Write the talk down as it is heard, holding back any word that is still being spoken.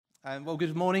Well,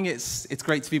 good morning. It's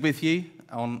great to be with you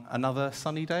on another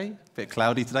sunny day. A bit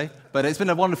cloudy today, but it's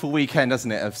been a wonderful weekend,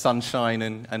 hasn't it, of sunshine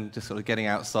and just sort of getting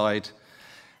outside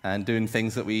and doing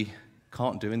things that we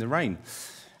can't do in the rain.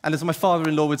 And as my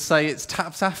father-in-law would say, it's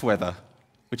tap-tap weather,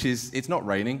 which is, it's not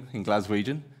raining in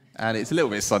Glaswegian, and it's a little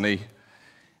bit sunny.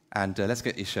 And let's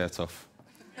get your shirt off.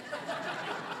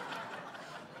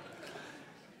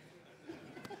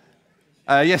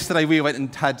 Yesterday we went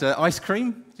and had ice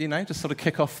cream, just sort of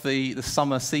kick off the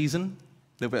summer season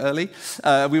a little bit early.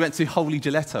 We went to Holy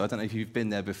Gelato. I don't know if you've been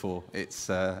there before. It's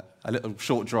a little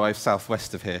short drive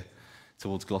southwest of here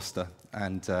towards Gloucester.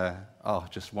 And,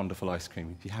 just wonderful ice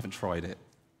cream. If you haven't tried it,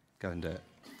 go and do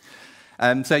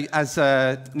it. So as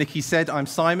Nikki said, I'm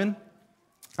Simon.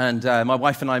 And my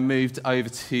wife and I moved over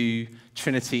to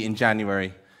Trinity in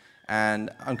January. And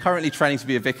I'm currently training to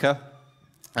be a vicar.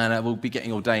 And I will be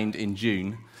getting ordained in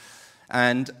June.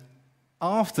 And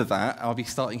after that, I'll be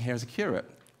starting here as a curate,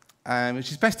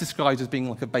 which is best described as being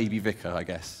like a baby vicar, I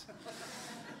guess.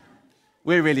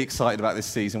 We're really excited about this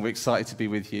season. We're excited to be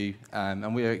with you,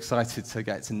 and we're excited to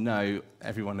get to know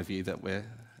every one of you that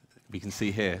we can see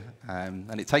here.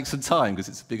 And it takes some time because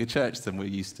it's a bigger church than we're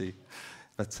used to.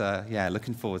 But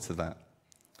looking forward to that.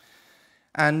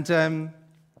 And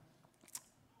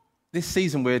this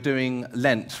season we're doing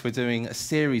Lent. We're doing a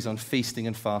series on feasting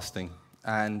and fasting.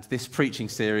 And this preaching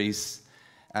series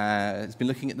has been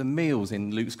looking at the meals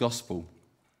in Luke's Gospel.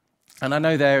 And I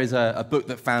know there is a book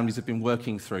that families have been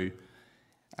working through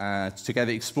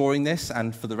together exploring this.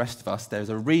 And for the rest of us, there's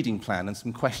a reading plan and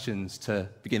some questions to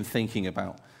begin thinking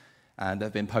about that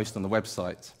have been posted on the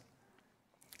website.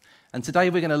 And today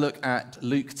we're going to look at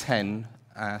Luke 10,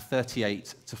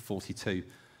 38 to 42.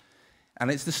 And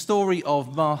it's the story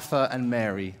of Martha and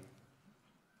Mary.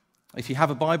 If you have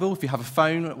a Bible, if you have a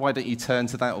phone, why don't you turn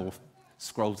to that or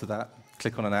scroll to that,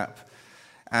 click on an app.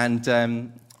 And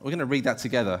we're going to read that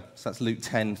together. So that's Luke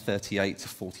 10, 38 to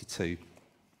 42.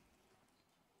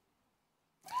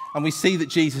 And we see that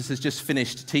Jesus has just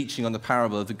finished teaching on the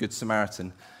parable of the Good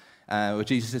Samaritan, where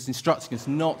Jesus is instructing us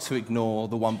not to ignore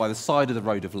the one by the side of the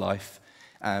road of life,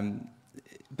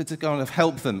 but to kind of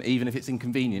help them, even if it's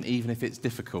inconvenient, even if it's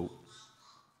difficult.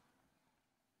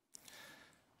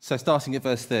 So starting at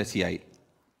verse 38.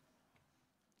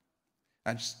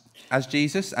 As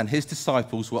Jesus and his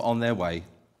disciples were on their way,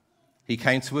 he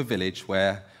came to a village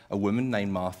where a woman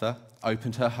named Martha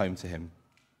opened her home to him.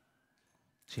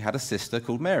 She had a sister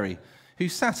called Mary, who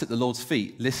sat at the Lord's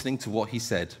feet listening to what he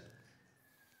said.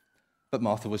 But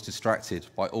Martha was distracted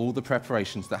by all the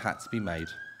preparations that had to be made.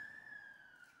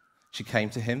 She came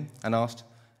to him and asked,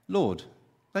 "Lord,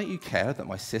 don't you care that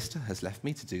my sister has left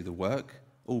me to do the work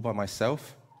all by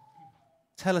myself?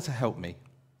 Tell her to help me."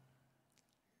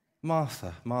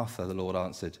 "Martha, Martha," the Lord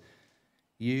answered,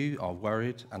 "you are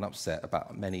worried and upset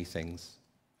about many things,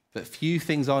 but few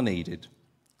things are needed,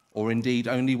 or indeed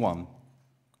only one.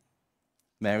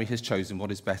 Mary has chosen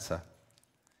what is better,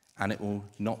 and it will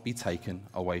not be taken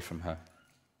away from her."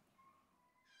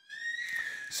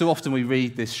 So often we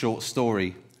read this short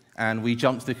story, and we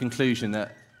jump to the conclusion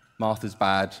that Martha's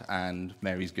bad and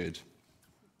Mary's good.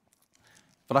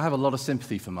 But I have a lot of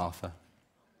sympathy for Martha.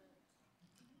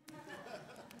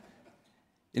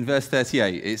 In verse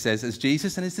 38, it says, as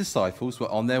Jesus and his disciples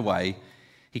were on their way,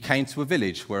 he came to a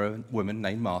village where a woman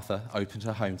named Martha opened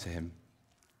her home to him.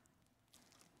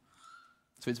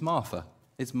 So it's Martha.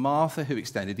 It's Martha who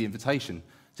extended the invitation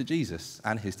to Jesus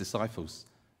and his disciples.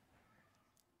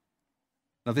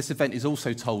 Now, this event is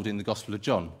also told in the Gospel of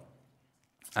John.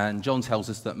 And John tells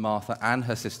us that Martha and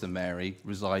her sister Mary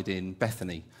reside in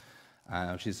Bethany,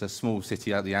 which is a small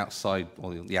city at the outside,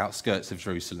 or the outskirts of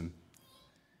Jerusalem,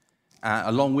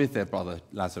 along with their brother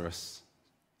Lazarus.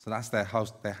 So that's their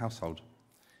household.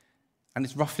 And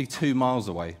it's roughly 2 miles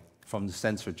away from the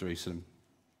center of Jerusalem.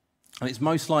 And it's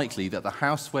most likely that the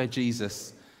house where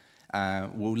Jesus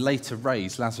will later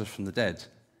raise Lazarus from the dead,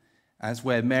 as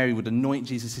where Mary would anoint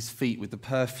Jesus' feet with the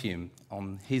perfume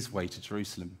on his way to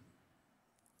Jerusalem.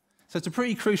 So it's a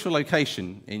pretty crucial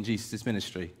location in Jesus'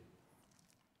 ministry.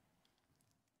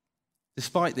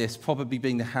 Despite this probably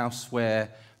being the house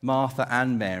where Martha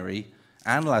and Mary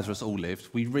and Lazarus all lived,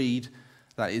 we read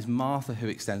that it is Martha who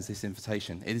extends this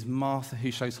invitation. It is Martha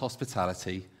who shows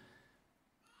hospitality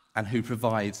and who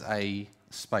provides a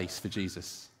space for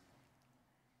Jesus.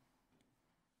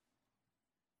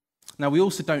 Now, we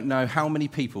also don't know how many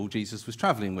people Jesus was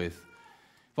traveling with.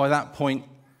 By that point,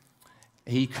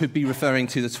 he could be referring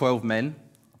to the 12 men.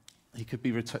 He could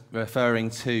be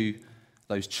referring to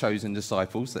those chosen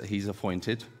disciples that he's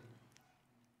appointed.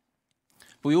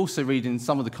 But we also read in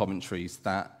some of the commentaries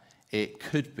that it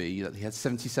could be that he had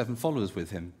 77 followers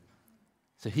with him,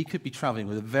 So he could be traveling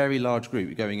with a very large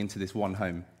group going into this one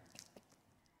home.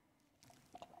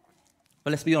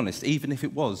 But let's be honest, even if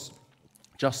it was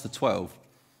just the 12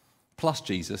 plus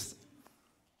Jesus,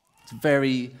 it's a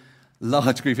very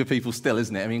large group of people still,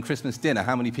 isn't it? I mean, Christmas dinner,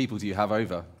 how many people do you have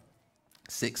over?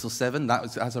 6 or 7?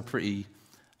 That's a pretty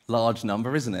large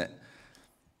number, isn't it?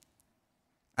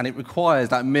 And it requires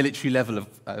that military level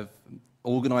of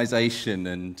organisation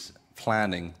and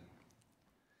planning.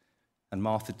 And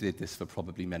Martha did this for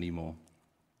probably many more.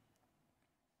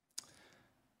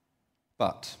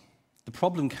 But the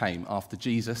problem came after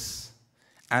Jesus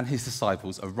and his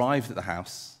disciples arrived at the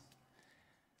house.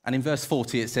 And in verse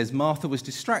 40 it says, Martha was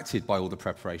distracted by all the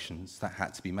preparations that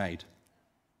had to be made.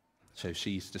 So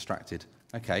she's distracted.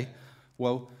 Okay,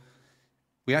 well,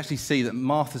 we actually see that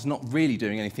Martha's not really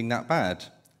doing anything that bad.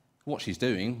 What she's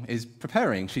doing is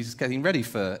preparing. She's getting ready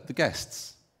for the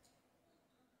guests.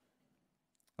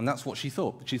 And that's what she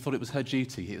thought. She thought it was her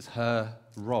duty. It was her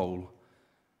role.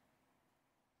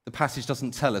 The passage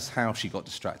doesn't tell us how she got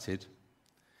distracted.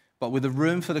 But with a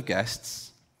room full of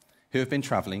guests who have been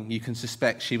traveling, you can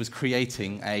suspect she was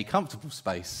creating a comfortable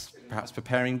space, perhaps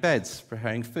preparing beds,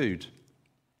 preparing food.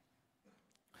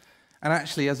 And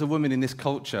actually, as a woman in this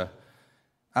culture,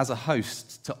 as a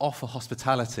host, to offer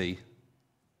hospitality,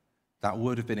 that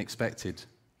would have been expected.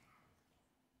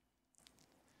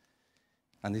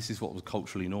 And this is what was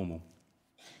culturally normal.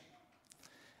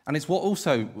 And it's what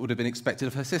also would have been expected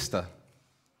of her sister.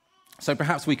 So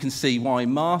perhaps we can see why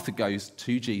Martha goes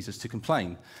to Jesus to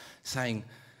complain, saying,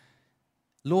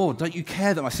 Lord, don't you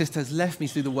care that my sister has left me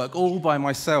to do the work all by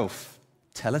myself?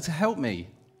 Tell her to help me.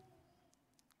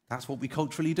 That's what we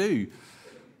culturally do.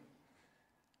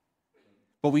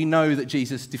 But we know that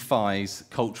Jesus defies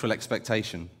cultural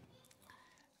expectation.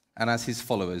 And as his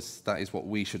followers, that is what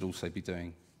we should also be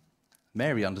doing.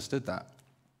 Mary understood that.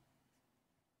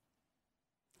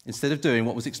 Instead of doing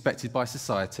what was expected by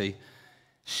society,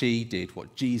 she did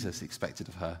what Jesus expected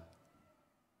of her.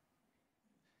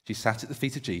 She sat at the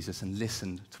feet of Jesus and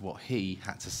listened to what he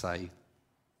had to say.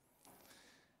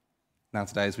 Now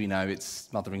today, as we know,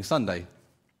 it's Mothering Sunday.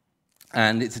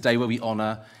 And it's a day where we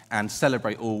honour and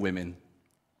celebrate all women,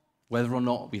 whether or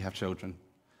not we have children.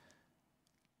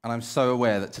 And I'm so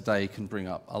aware that today can bring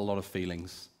up a lot of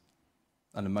feelings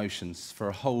and emotions for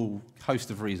a whole host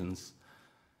of reasons.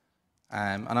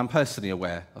 And I'm personally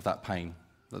aware of that pain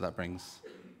that brings,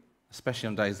 especially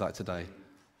on days like today.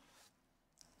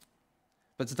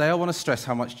 But today I want to stress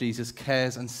how much Jesus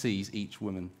cares and sees each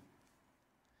woman.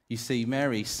 You see,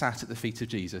 Mary sat at the feet of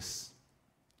Jesus,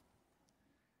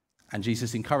 and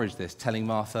Jesus encouraged this, telling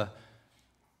Martha,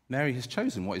 Mary has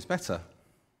chosen what is better.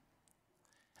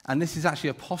 And this is actually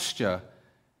a posture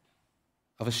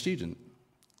of a student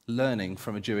learning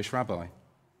from a Jewish rabbi.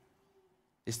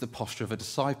 It's the posture of a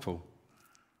disciple.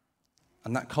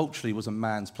 And that culturally was a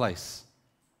man's place.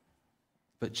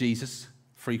 But Jesus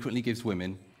frequently gives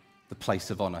women the place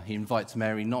of honor. He invites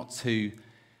Mary not to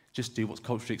just do what's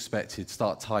culturally expected,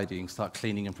 start tidying, start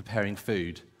cleaning and preparing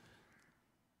food,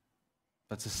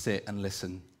 but to sit and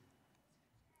listen.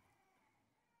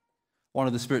 One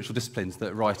of the spiritual disciplines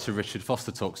that writer Richard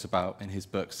Foster talks about in his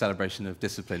book, Celebration of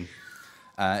Discipline,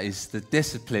 is the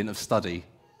discipline of study.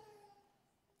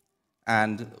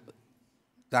 And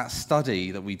that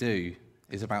study that we do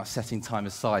is about setting time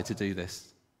aside to do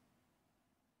this.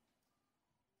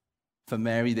 For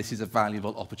Mary, this is a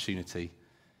valuable opportunity.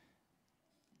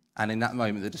 And in that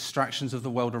moment, the distractions of the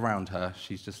world around her,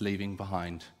 she's just leaving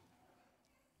behind.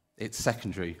 It's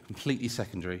secondary, completely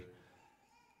secondary.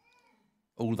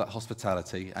 All that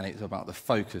hospitality, and it's about the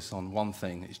focus on one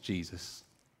thing, it's Jesus.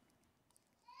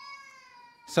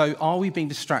 So are we being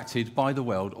distracted by the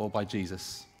world or by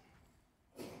Jesus?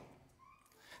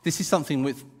 This is something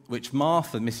with which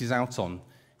Martha misses out on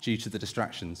due to the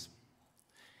distractions.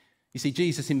 You see,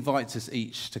 Jesus invites us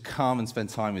each to come and spend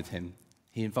time with him.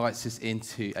 He invites us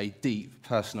into a deep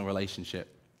personal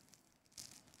relationship.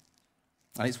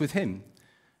 And it's with him.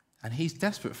 And he's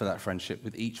desperate for that friendship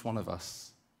with each one of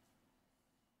us.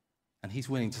 And he's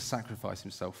willing to sacrifice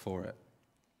himself for it.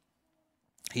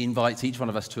 He invites each one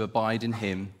of us to abide in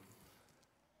him,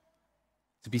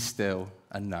 to be still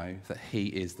and know that he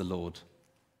is the Lord,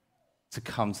 to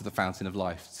come to the fountain of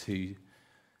life, to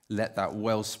let that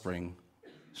wellspring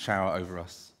shower over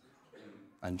us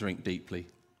and drink deeply.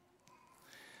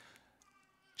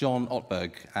 John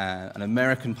Ortberg, an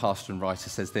American pastor and writer,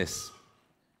 says this: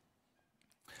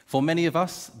 "For many of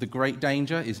us, the great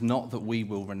danger is not that we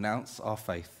will renounce our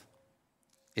faith.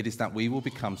 It is that we will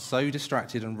become so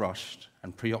distracted and rushed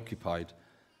and preoccupied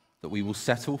that we will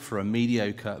settle for a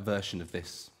mediocre version of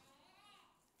this.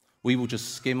 We will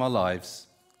just skim our lives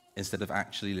instead of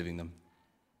actually living them.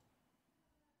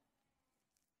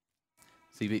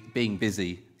 See, being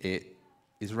busy, it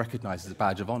is recognized as a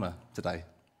badge of honor today.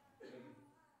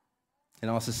 In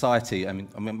our society, I mean,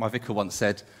 my vicar once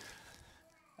said,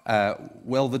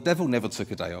 well, the devil never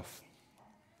took a day off.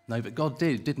 No, but God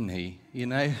did, didn't he? You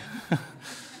know?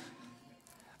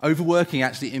 Overworking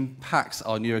actually impacts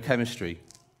our neurochemistry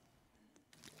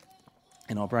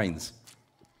in our brains.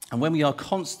 And when we are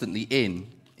constantly in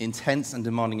intense and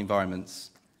demanding environments,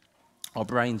 our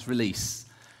brains release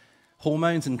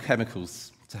hormones and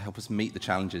chemicals to help us meet the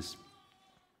challenges.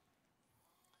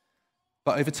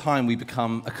 But over time, we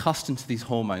become accustomed to these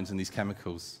hormones and these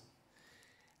chemicals,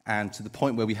 and to the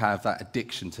point where we have that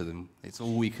addiction to them. It's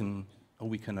all we can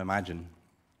imagine.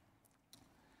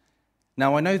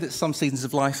 Now, I know that some seasons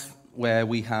of life where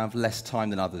we have less time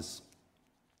than others.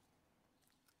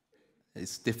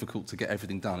 It's difficult to get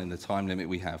everything done in the time limit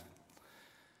we have.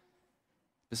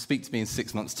 But speak to me in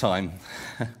 6 months' time,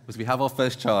 as we have our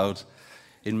first child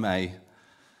in May.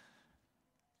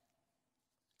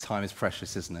 Time is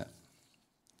precious, isn't it?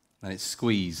 And it's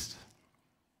squeezed.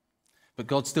 But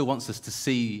God still wants us to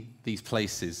see these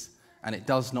places, and it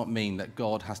does not mean that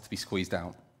God has to be squeezed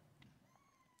out.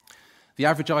 The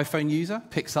average iPhone user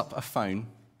picks up a phone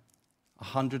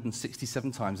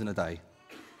 167 times in a day.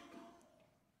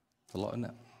 It's a lot, isn't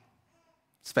it?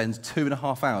 Spends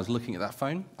 2.5 hours looking at that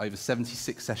phone over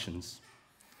 76 sessions.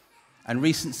 And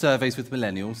recent surveys with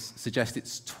millennials suggest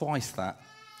it's twice that.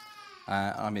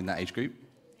 I'm in that age group.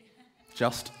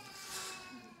 Just.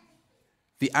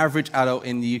 The average adult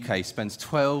in the UK spends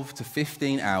 12 to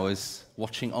 15 hours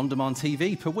watching on-demand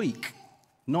TV per week,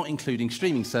 not including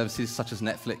streaming services such as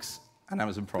Netflix and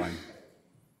Amazon Prime.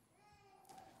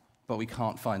 But we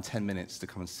can't find 10 minutes to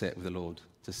come and sit with the Lord,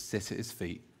 to sit at his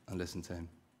feet and listen to him.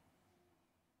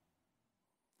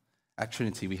 At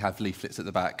Trinity, we have leaflets at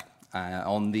the back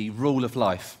on the rule of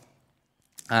life.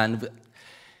 And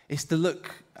it's to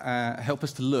help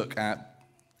us to look at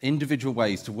individual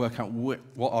ways to work out what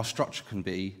our structure can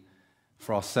be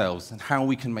for ourselves and how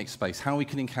we can make space, how we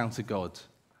can encounter God,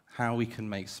 how we can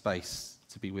make space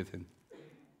to be with him.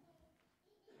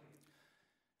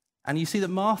 And you see that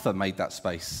Martha made that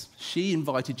space. She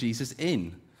invited Jesus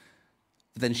in,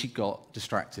 but then she got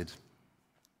distracted.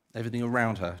 Everything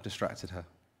around her distracted her.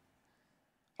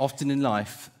 Often in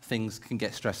life, things can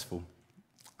get stressful.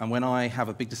 And when I have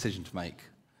a big decision to make,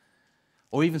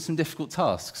 or even some difficult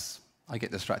tasks, I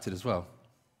get distracted as well.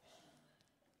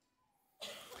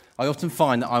 I often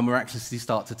find that I miraculously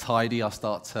start to tidy, I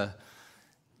start to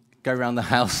go around the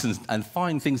house and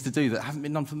find things to do that haven't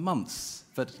been done for months,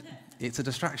 but it's a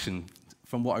distraction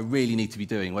from what I really need to be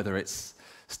doing, whether it's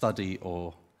study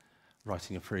or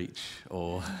writing a preach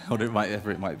or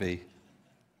whatever it might be.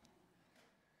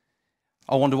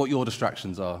 I wonder what your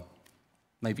distractions are.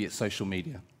 Maybe it's social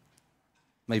media.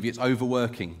 Maybe it's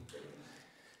overworking.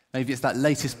 Maybe it's that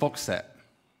latest box set.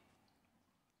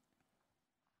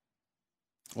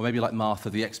 Or maybe like Martha,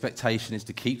 the expectation is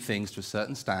to keep things to a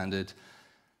certain standard,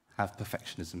 have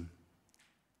perfectionism.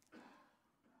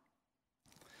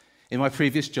 In my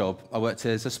previous job, I worked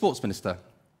as a sports minister,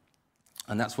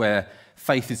 and that's where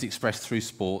faith is expressed through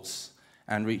sports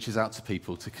and reaches out to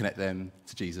people to connect them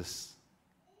to Jesus.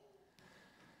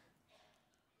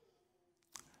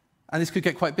 And this could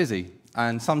get quite busy,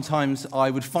 and sometimes I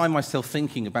would find myself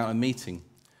thinking about a meeting,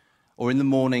 or in the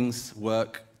mornings,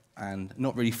 work, and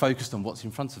not really focused on what's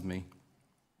in front of me.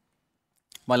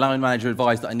 My line manager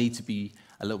advised that I need to be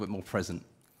a little bit more present.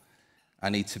 I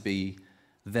need to be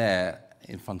there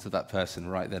in front of that person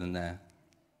right then and there,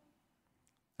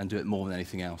 and do it more than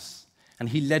anything else. And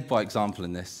he led by example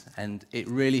in this, and it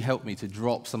really helped me to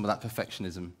drop some of that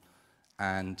perfectionism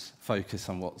and focus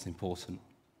on what's important,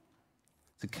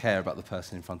 to care about the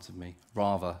person in front of me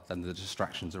rather than the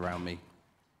distractions around me.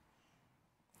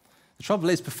 The trouble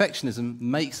is, perfectionism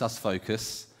makes us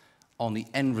focus on the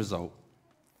end result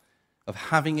of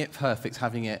having it perfect,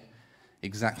 having it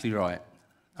exactly right,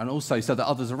 and also so that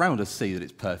others around us see that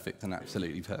it's perfect and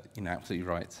absolutely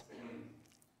right.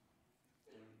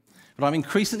 But I'm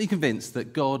increasingly convinced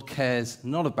that God cares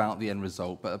not about the end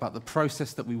result, but about the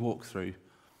process that we walk through,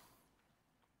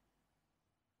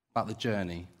 about the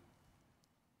journey,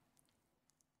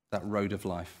 that road of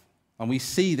life. And we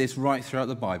see this right throughout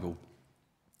the Bible.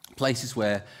 Places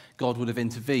where God would have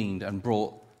intervened and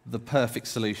brought the perfect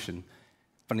solution,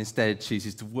 but instead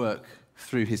chooses to work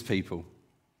through his people,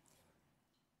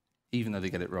 even though they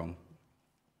get it wrong,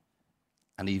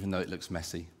 and even though it looks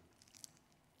messy.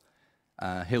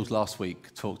 Hills last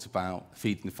week talked about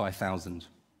feeding the 5,000.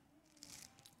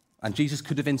 And Jesus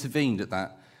could have intervened at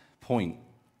that point.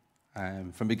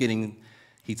 From beginning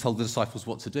he told the disciples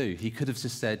what to do. He could have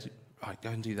just said, right, go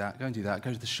and do that, go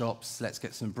to the shops, let's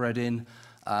get some bread in,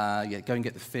 go and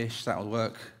get the fish, that'll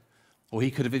work. Or he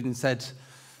could have even said,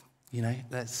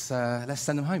 let's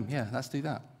send them home. Yeah, let's do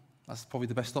that. That's probably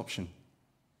the best option.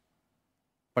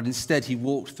 But instead, he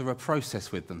walked through a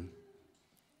process with them.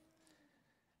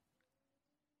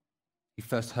 He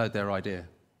first heard their idea,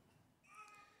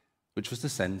 which was to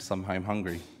send some home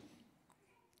hungry.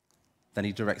 Then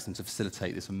he directs them to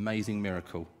facilitate this amazing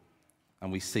miracle,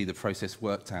 and we see the process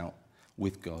worked out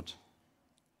with God,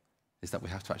 is that we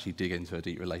have to actually dig into a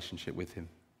deep relationship with him.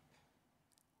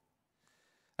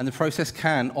 And the process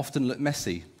can often look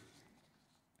messy.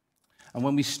 And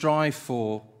when we strive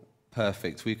for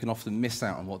perfect, we can often miss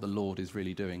out on what the Lord is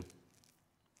really doing.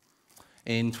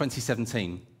 In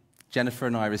 2017, Jennifer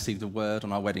and I received a word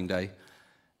on our wedding day,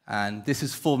 and this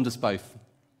has formed us both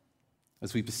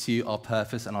as we pursue our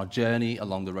purpose and our journey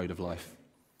along the road of life.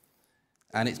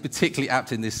 And it's particularly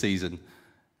apt in this season.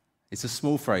 It's a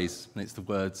small phrase, and it's the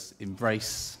words,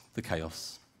 embrace the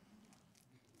chaos.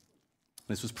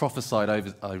 This was prophesied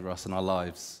over us and our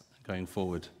lives going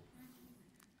forward.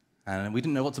 And we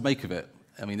didn't know what to make of it.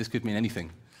 I mean, this could mean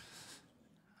anything.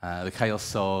 The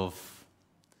chaos of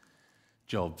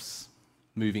jobs,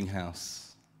 moving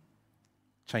house,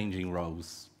 changing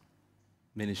roles,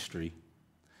 ministry,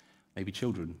 maybe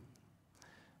children.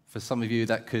 For some of you,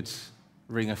 that could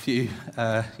ring a few,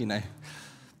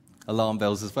 alarm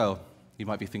bells as well. You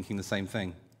might be thinking the same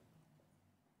thing.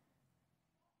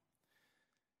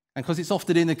 And because it's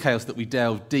often in the chaos that we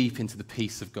delve deep into the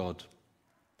peace of God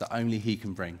that only he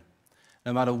can bring.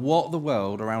 No matter what the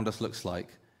world around us looks like,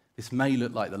 this may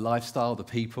look like the lifestyle, the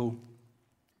people,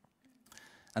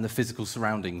 and the physical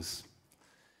surroundings.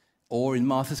 Or in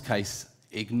Martha's case,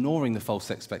 ignoring the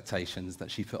false expectations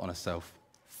that she put on herself,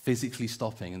 physically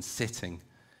stopping and sitting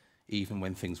even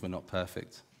when things were not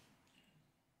perfect.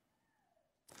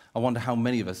 I wonder how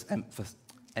many of us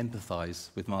empathize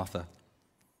with Martha.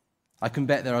 I can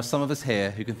bet there are some of us here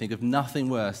who can think of nothing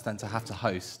worse than to have to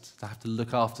host, to have to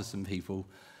look after some people,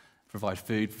 provide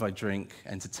food, provide drink,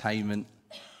 entertainment,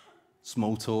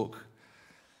 small talk.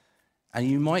 And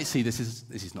you might see this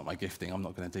is not my gifting, I'm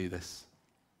not going to do this.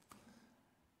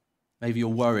 Maybe you're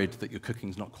worried that your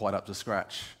cooking's not quite up to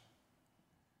scratch.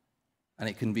 And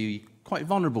it can be quite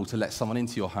vulnerable to let someone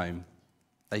into your home.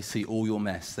 They see all your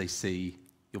mess, they see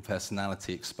your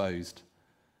personality exposed,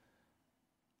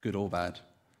 good or bad.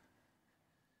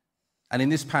 And in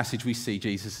this passage, we see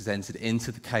Jesus has entered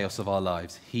into the chaos of our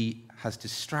lives. He has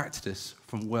distracted us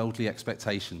from worldly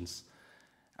expectations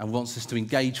and wants us to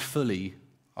engage fully,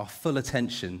 our full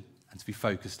attention, and to be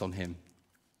focused on him.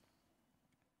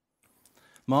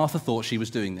 Martha thought she was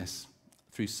doing this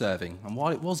through serving. And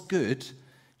while it was good,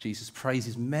 Jesus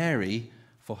praises Mary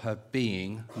for her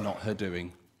being, not her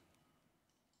doing.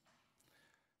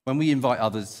 When we invite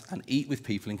others and eat with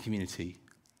people in community,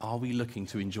 are we looking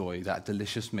to enjoy that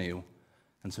delicious meal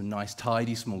and some nice,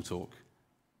 tidy small talk?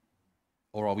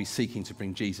 Or are we seeking to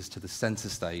bring Jesus to the center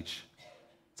stage,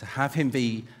 to have him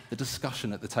be the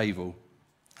discussion at the table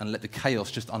and let the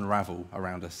chaos just unravel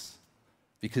around us?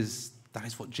 Because that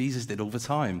is what Jesus did all the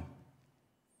time.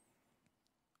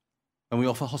 When we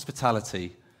offer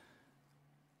hospitality,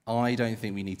 I don't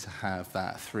think we need to have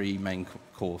that 3 main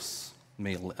course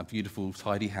meal, a beautiful,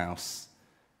 tidy house.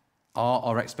 Are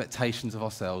our expectations of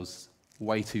ourselves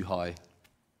way too high?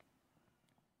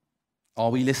 Are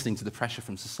we listening to the pressure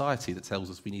from society that tells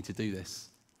us we need to do this?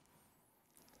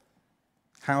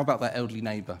 How about that elderly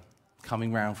neighbour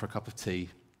coming round for a cup of tea,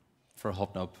 for a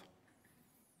hobnob?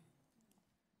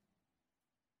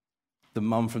 The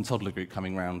mum from toddler group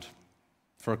coming round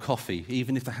for a coffee,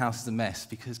 even if the house is a mess,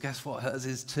 because guess what, hers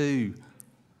is too.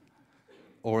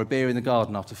 Or a beer in the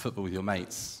garden after football with your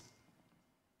mates.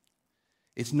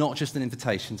 It's not just an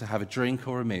invitation to have a drink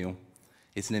or a meal.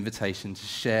 It's an invitation to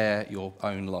share your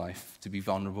own life, to be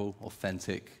vulnerable,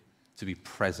 authentic, to be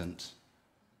present.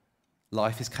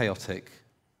 Life is chaotic.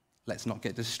 Let's not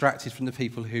get distracted from the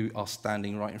people who are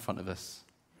standing right in front of us.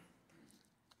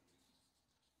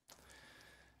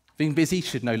 Being busy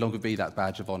should no longer be that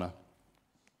badge of honor.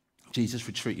 Jesus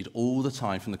retreated all the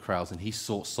time from the crowds, and he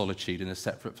sought solitude in a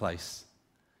separate place.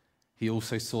 He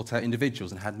also sought out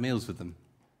individuals and had meals with them.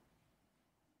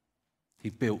 He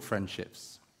built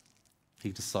friendships.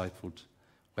 He discipled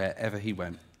wherever he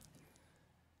went.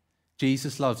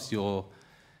 Jesus loves your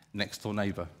next-door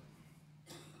neighbor,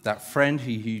 that friend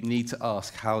who you need to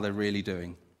ask how they're really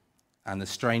doing, and the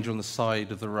stranger on the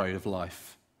side of the road of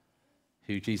life,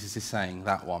 who Jesus is saying,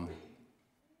 that one,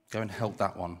 go and help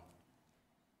that one.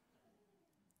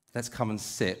 Let's come and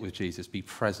sit with Jesus, be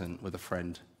present with a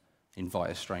friend,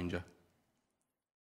 invite a stranger.